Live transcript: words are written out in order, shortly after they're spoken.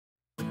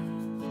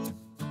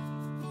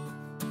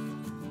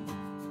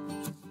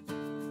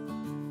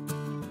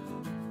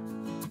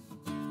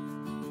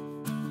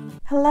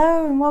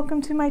Hello and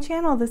welcome to my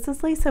channel. This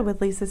is Lisa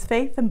with Lisa's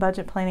Faith and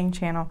Budget Planning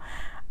channel.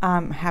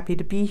 I'm happy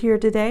to be here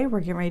today. We're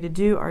getting ready to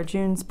do our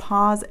June's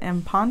Pause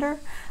and Ponder.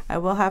 I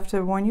will have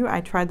to warn you,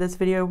 I tried this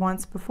video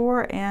once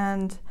before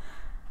and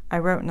I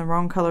wrote in the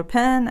wrong color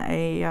pen.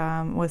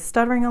 I was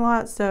stuttering a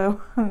lot, so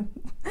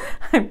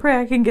I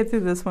pray I can get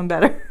through this one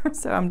better.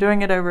 So I'm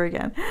doing it over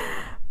again.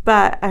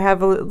 But I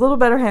have a little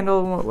better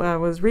handle on what I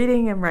was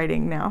reading and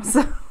writing now.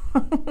 So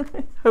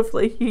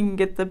hopefully you can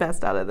get the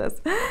best out of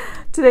this.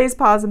 Today's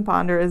Pause and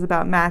Ponder is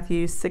about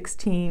Matthew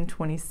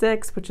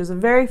 16:26, which is a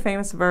very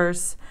famous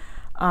verse.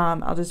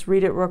 I'll just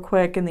read it real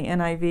quick in the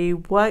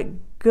NIV.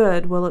 What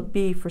good will it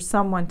be for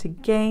someone to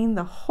gain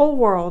the whole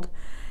world,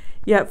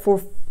 yet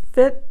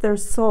forfeit their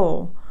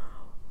soul?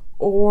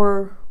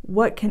 Or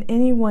what can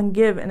anyone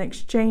give in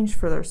exchange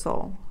for their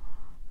soul?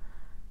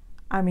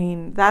 I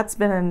mean, that's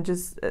been in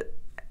just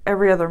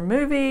every other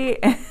movie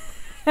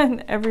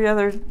and every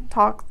other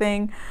talk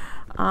thing.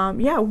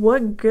 Yeah,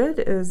 what good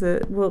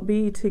will it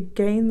be to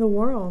gain the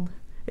world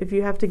if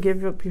you have to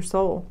give up your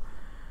soul?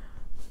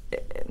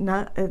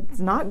 It's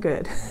not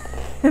good.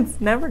 It's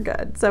never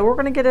good. So we're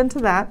going to get into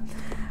that.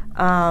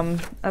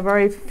 I've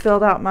already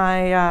filled out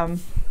my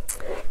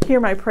hear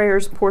my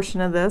prayers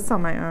portion of this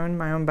on my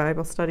own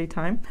Bible study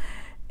time,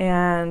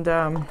 and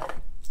I'm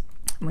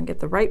gonna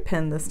get the right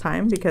pen this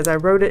time because I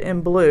wrote it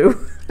in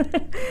blue.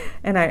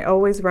 And I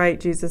always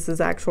write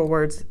Jesus's actual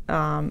words,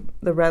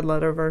 the red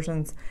letter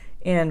versions,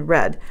 in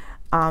red,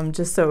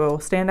 just so it will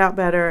stand out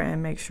better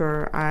and make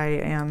sure I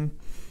am,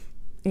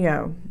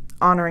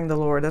 honoring the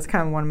Lord. That's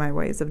kind of one of my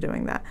ways of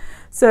doing that.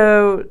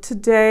 So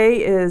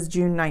today is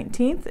June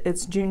 19th.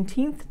 It's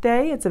Juneteenth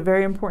Day. It's a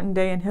very important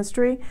day in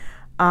history.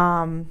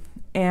 And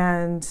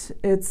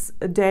it's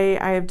a day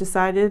I have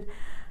decided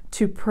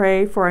to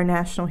pray for our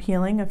national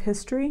healing of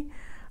history.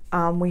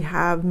 We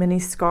have many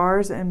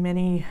scars and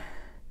many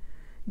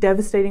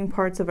devastating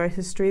parts of our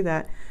history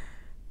that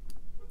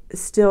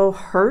still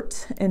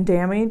hurt and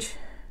damage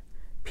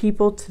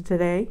people to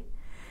today.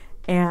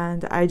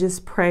 And I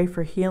just pray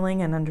for healing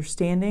and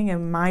understanding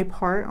and my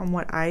part on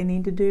what I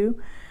need to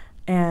do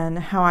and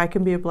how I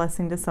can be a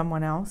blessing to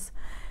someone else,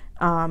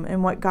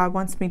 and what God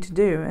wants me to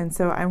do. And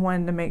so I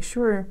wanted to make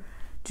sure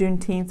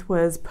Juneteenth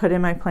was put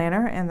in my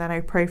planner and that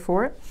I pray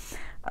for it.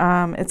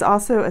 It's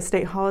also a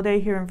state holiday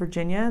here in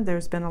Virginia.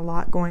 There's been a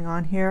lot going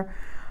on here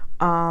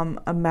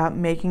about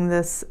making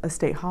this a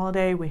state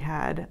holiday. We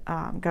had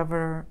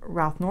Governor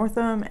Ralph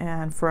Northam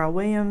and Pharrell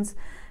Williams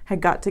had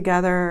got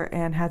together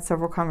and had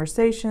several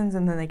conversations,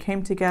 and then they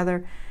came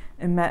together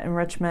and met in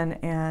Richmond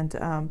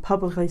and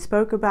publicly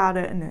spoke about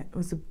it, and it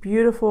was a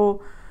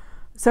beautiful,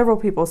 several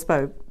people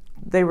spoke.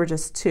 They were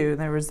just two.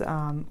 There was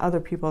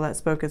other people that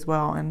spoke as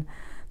well, and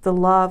the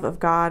love of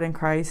God and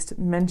Christ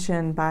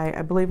mentioned by,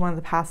 I believe, one of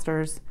the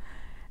pastors,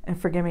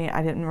 and forgive me,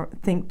 I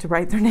didn't think to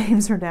write their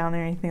names or down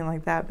or anything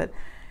like that, but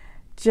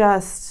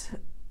just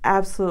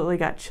absolutely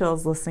got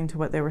chills listening to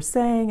what they were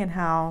saying and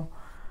how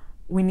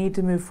we need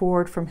to move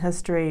forward from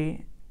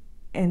history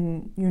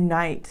and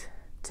unite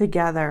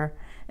together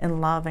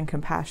in love and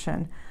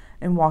compassion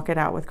and walk it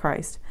out with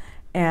Christ.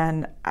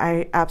 And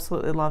I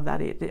absolutely love that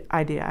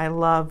idea. I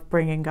love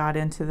bringing God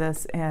into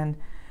this and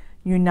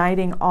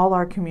uniting all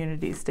our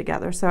communities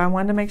together. So I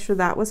wanted to make sure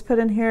that was put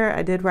in here.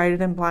 I did write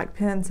it in black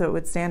pen so it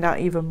would stand out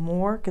even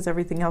more because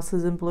everything else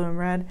is in blue and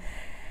red.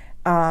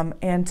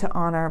 And to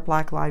honor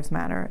Black Lives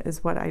Matter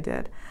is what I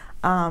did.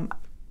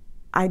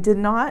 I did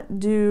not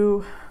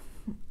do,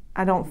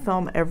 I don't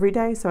film every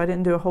day, so I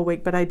didn't do a whole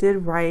week, but I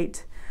did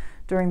write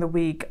during the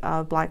week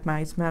of Black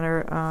Lives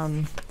Matter.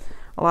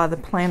 A lot of the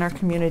planner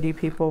community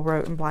people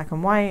wrote in black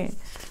and white,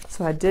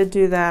 so I did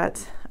do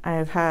that. I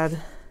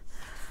have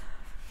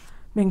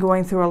been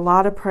going through a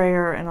lot of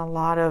prayer and a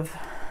lot of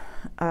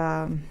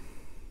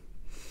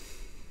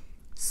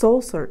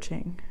soul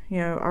searching.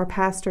 Our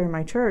pastor in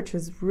my church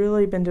has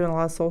really been doing a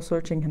lot of soul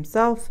searching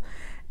himself,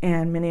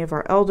 and many of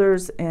our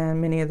elders and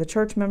many of the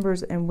church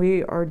members, and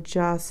we are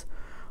just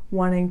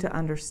wanting to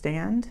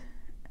understand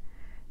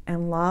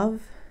and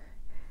love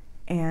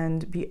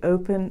and be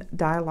open,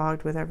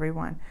 dialogued with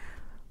everyone.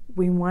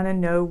 We want to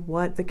know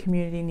what the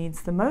community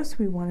needs the most.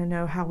 We want to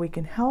know how we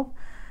can help,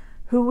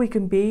 who we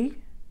can be.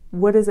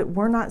 What is it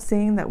we're not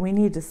seeing that we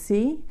need to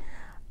see?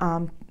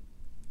 I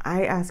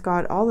ask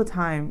God all the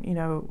time,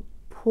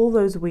 pull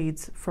those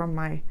weeds from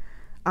my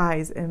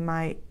eyes and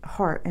my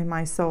heart and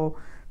my soul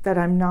that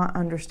I'm not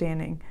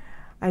understanding.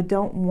 I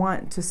don't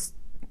want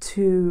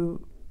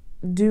to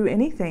do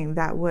anything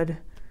that would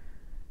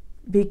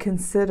be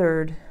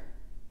considered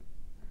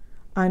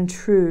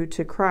untrue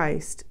to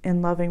Christ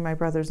in loving my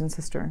brothers and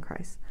sisters in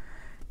Christ,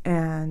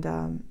 and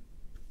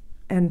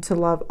to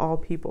love all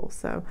people.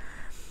 So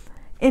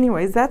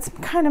anyways, that's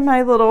kind of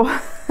my little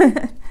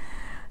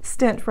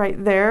stint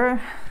right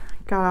there.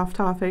 Got off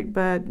topic,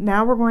 but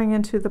now we're going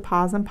into the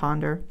pause and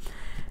ponder.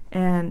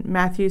 And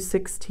Matthew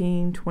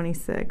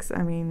 16:26.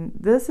 I mean,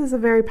 this is a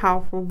very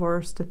powerful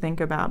verse to think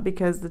about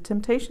because the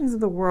temptations of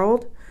the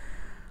world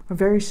are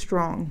very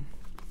strong.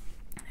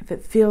 If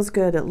it feels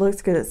good, it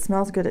looks good, it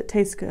smells good, it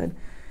tastes good,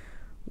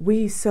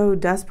 we so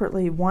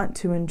desperately want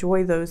to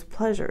enjoy those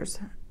pleasures.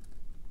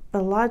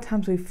 But a lot of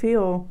times we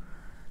feel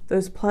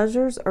those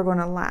pleasures are going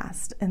to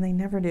last, and they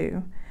never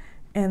do.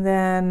 And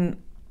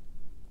then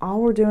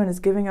all we're doing is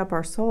giving up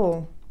our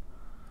soul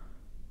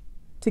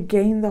to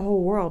gain the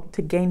whole world,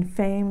 to gain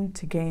fame,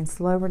 to gain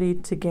celebrity,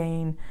 to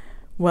gain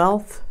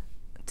wealth,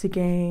 to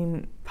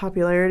gain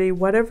popularity,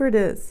 whatever it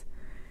is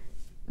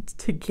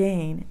to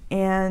gain.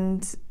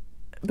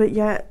 But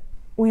yet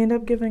we end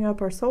up giving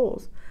up our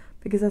souls,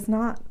 because that's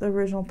not the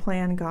original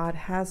plan God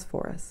has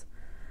for us.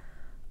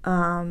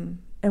 And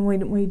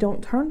when we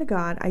don't turn to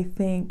God, I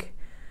think,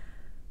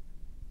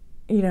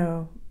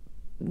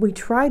 we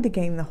tried to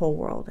gain the whole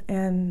world,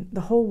 and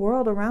the whole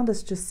world around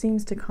us just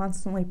seems to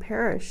constantly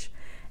perish,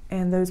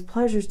 and those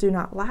pleasures do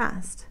not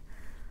last.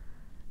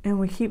 And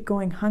we keep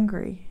going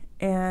hungry,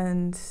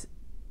 and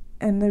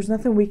there's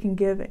nothing we can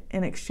give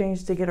in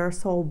exchange to get our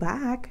soul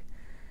back.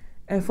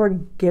 If we're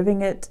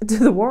giving it to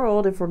the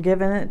world, if we're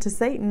giving it to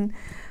Satan,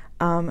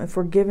 if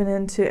we're giving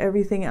in to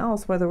everything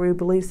else, whether we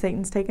believe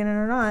Satan's taking it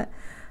or not,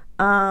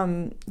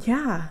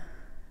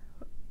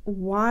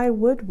 why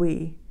would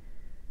we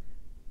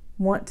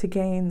want to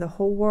gain the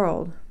whole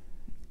world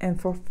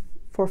and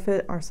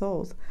forfeit our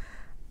souls?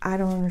 I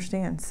don't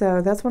understand.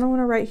 So that's what I want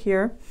to write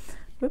here.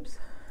 Whoops.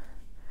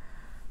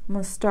 I'm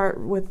going to start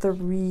with the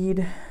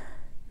read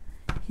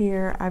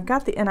here. I've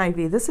got the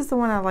NIV. This is the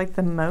one I like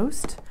the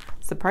most,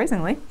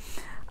 surprisingly.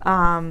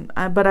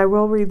 But I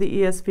will read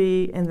the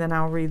ESV, and then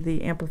I'll read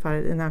the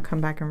Amplified, and I'll come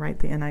back and write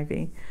the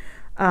NIV.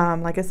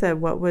 Like I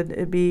said, what would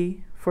it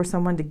be for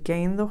someone to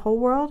gain the whole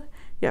world,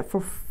 yet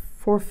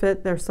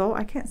forfeit their soul?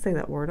 I can't say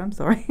that word, I'm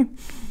sorry.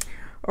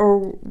 Or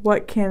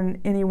what can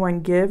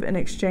anyone give in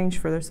exchange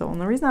for their soul? And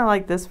the reason I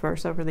like this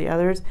verse over the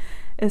others,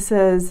 it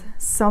says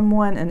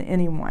someone and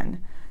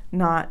anyone,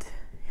 not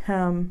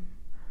him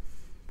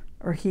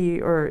or he,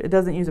 or it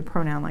doesn't use a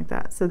pronoun like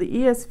that. So the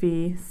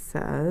ESV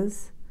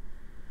says,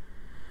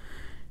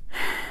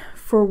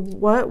 for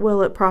what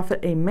will it profit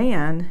a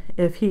man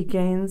if he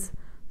gains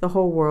the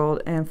whole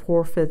world and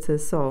forfeits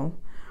his soul?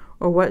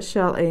 Or what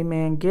shall a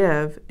man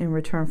give in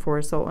return for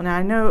his soul? And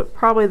I know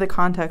probably the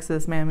context of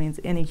this man means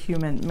any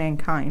human,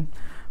 mankind,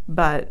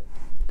 but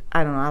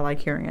I don't know, I like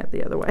hearing it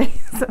the other way.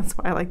 So that's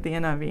why I like the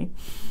NIV.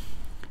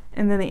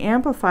 And then the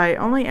Amplify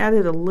only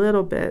added a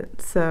little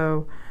bit.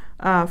 So,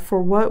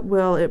 for what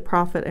will it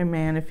profit a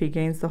man if he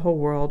gains the whole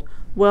world,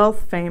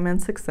 wealth, fame,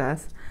 and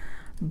success,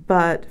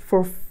 but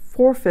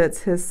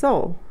forfeits his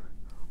soul?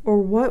 Or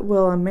what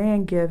will a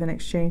man give in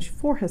exchange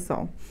for his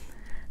soul?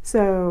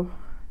 So,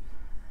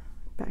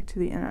 back to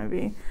the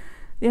NIV.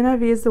 The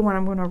NIV is the one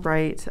I'm going to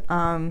write.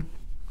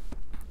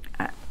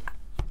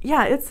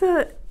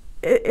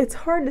 It's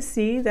hard to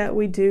see that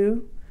we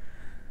do,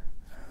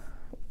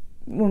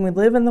 when we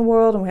live in the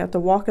world and we have to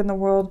walk in the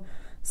world,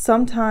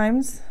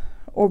 sometimes,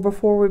 or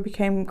before we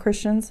became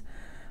Christians,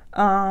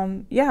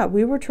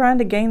 we were trying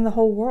to gain the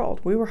whole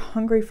world. We were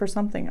hungry for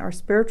something. Our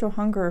spiritual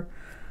hunger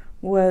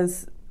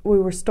was, we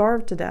were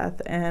starved to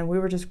death, and we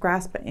were just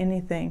grasping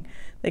anything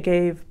that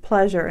gave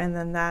pleasure, and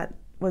then that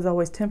was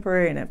always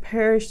temporary, and it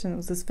perished, and it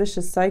was this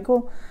vicious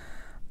cycle.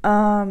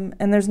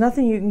 And there's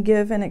nothing you can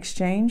give in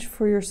exchange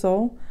for your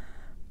soul.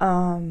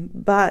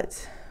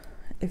 But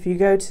if you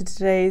go to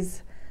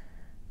today's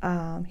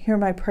Hear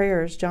My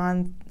Prayers,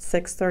 John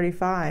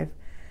 6:35,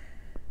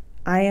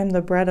 I am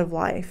the bread of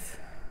life.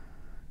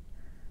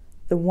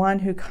 The one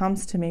who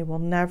comes to me will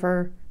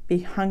never be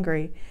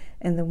hungry,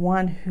 and the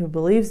one who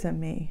believes in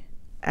me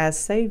as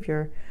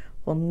Savior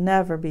will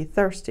never be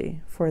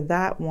thirsty, for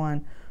that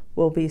one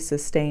will be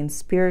sustained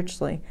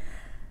spiritually.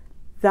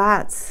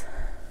 That's,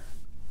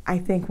 I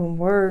think, when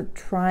we're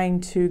trying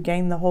to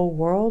gain the whole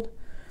world,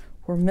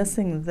 we're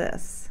missing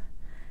this.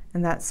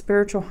 And that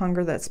spiritual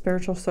hunger, that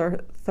spiritual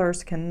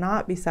thirst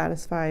cannot be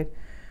satisfied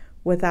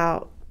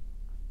without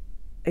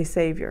a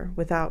Savior,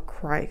 without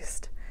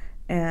Christ.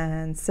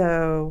 And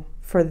so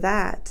for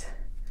that,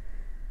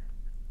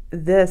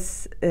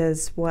 this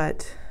is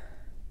what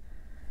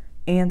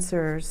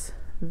answers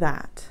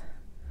that.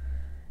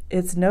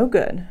 It's no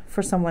good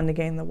for someone to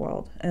gain the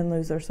world and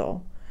lose their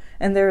soul.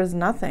 And there is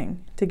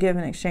nothing to give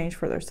in exchange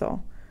for their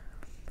soul,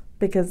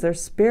 because their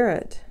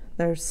spirit,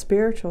 their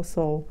spiritual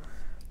soul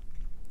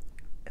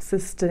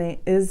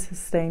is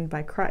sustained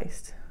by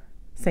Christ.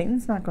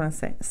 Satan's not going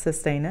to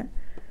sustain it.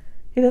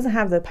 He doesn't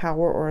have the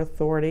power or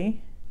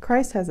authority.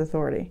 Christ has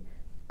authority.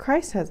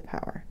 Christ has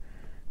power.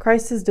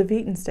 Christ is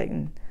defeating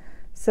Satan.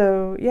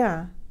 So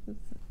yeah,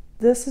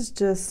 this is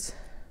just,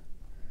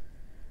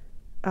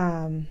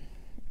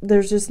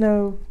 there's just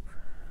no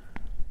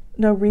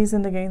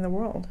reason to gain the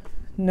world.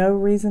 No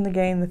reason to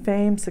gain the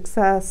fame,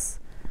 success.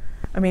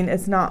 I mean,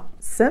 it's not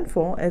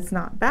sinful, it's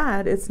not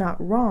bad, it's not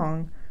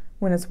wrong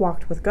when it's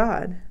walked with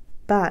God.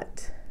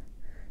 But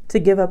to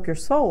give up your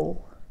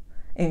soul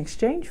in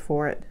exchange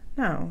for it,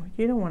 no,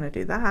 you don't want to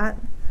do that.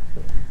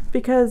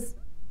 Because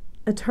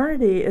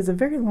eternity is a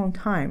very long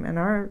time, and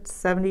our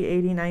 70,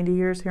 80, 90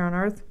 years here on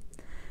earth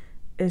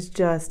is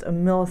just a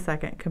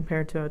millisecond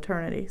compared to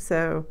eternity.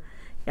 So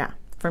yeah,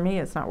 for me,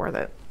 it's not worth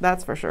it.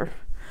 That's for sure.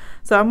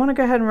 So I'm going to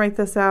go ahead and write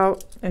this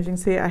out. As you can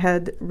see, I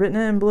had written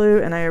it in blue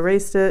and I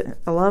erased it.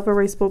 I love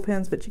erasable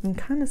pens, but you can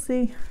kind of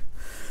see.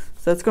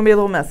 So it's going to be a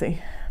little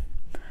messy.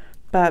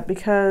 But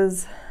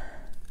because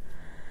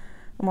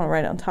I'm going to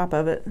write on top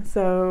of it.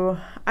 So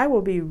I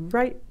will be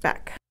right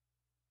back.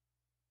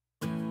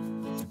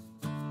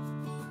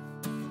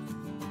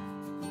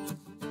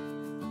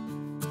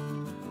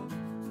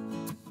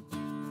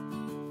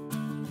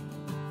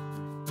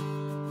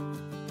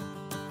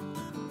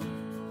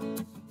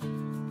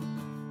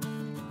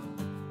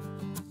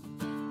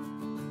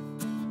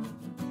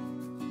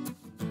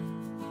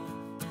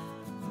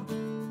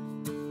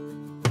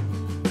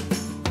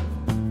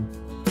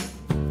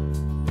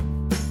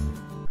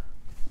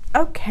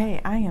 Okay,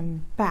 I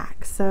am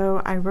back.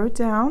 So I wrote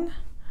down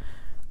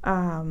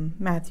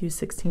Matthew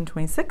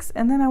 16:26,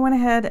 and then I went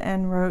ahead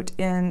and wrote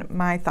in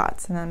my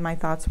thoughts. And then my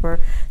thoughts were,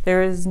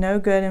 there is no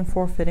good in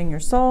forfeiting your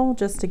soul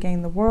just to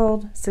gain the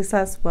world,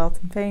 success,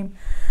 wealth, and fame,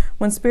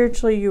 when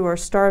spiritually you are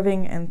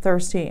starving and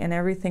thirsty, and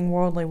everything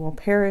worldly will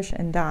perish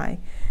and die.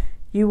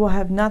 You will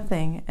have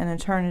nothing in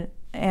eternity,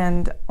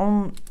 and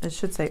it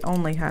should say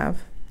only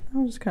have.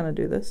 I'll just kind of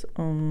do this.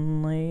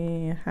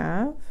 Only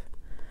have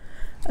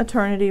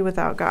eternity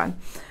without God.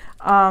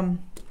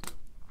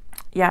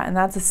 Yeah, and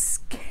that's a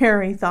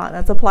scary thought.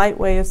 That's a polite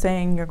way of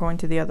saying you're going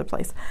to the other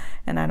place,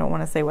 and I don't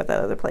want to say what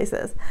that other place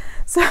is.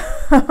 So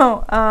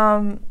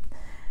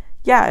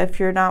yeah, if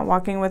you're not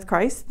walking with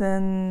Christ,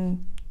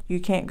 then you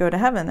can't go to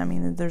heaven. I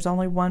mean, there's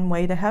only one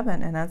way to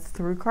heaven, and that's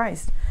through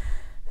Christ.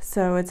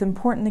 So it's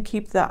important to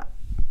keep the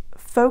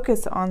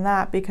focus on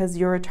that, because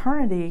your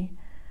eternity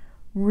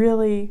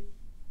really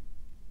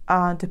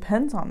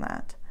depends on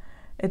that.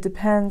 It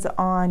depends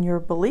on your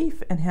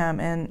belief in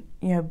him and,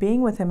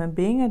 being with him and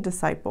being a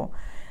disciple.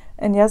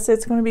 And yes,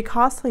 it's going to be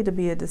costly to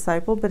be a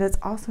disciple, but it's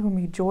also going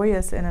to be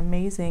joyous and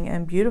amazing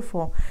and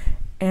beautiful.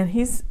 And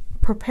he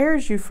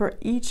prepares you for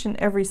each and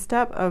every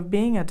step of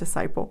being a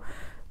disciple,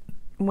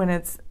 when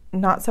it's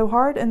not so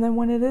hard and then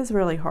when it is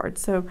really hard.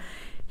 So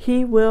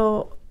he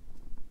will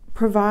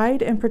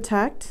provide and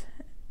protect.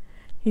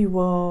 He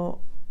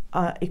will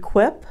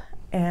equip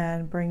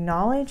and bring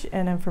knowledge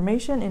and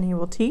information, and he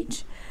will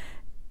teach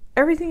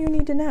everything you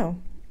need to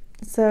know.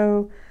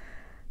 So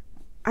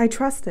I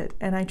trust it,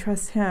 and I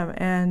trust him,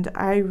 and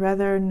I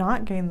rather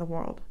not gain the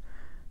world,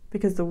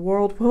 because the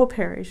world will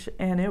perish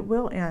and it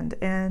will end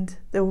and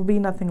there will be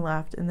nothing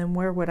left. And then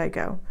where would I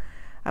go?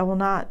 I will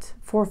not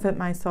forfeit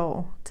my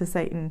soul to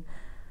Satan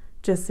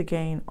just to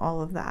gain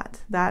all of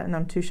that. And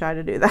I'm too shy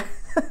to do that.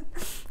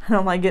 I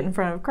don't like getting in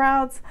front of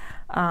crowds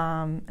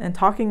and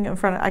talking in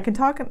front of, I can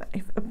talk,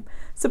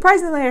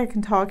 surprisingly I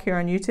can talk here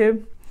on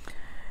YouTube.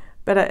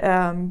 But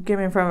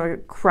getting in front of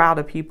a crowd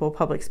of people,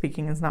 public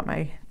speaking is not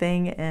my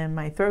thing, and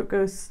my throat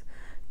goes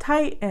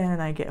tight,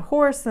 and I get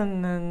hoarse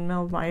in the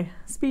middle of my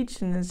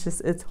speech, and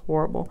it's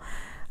horrible.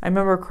 I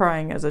remember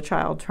crying as a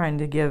child trying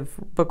to give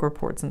book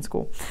reports in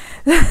school.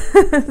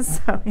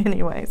 So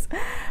anyways,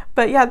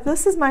 but yeah,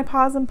 this is my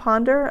pause and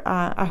ponder.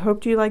 I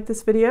hope you liked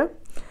this video,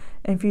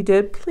 and if you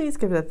did, please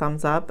give it a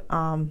thumbs up.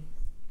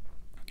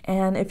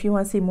 And if you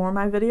want to see more of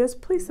my videos,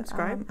 please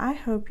subscribe. I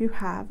hope you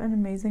have an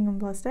amazing and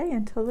blessed day.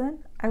 Until then,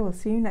 I will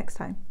see you next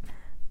time.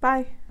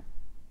 Bye.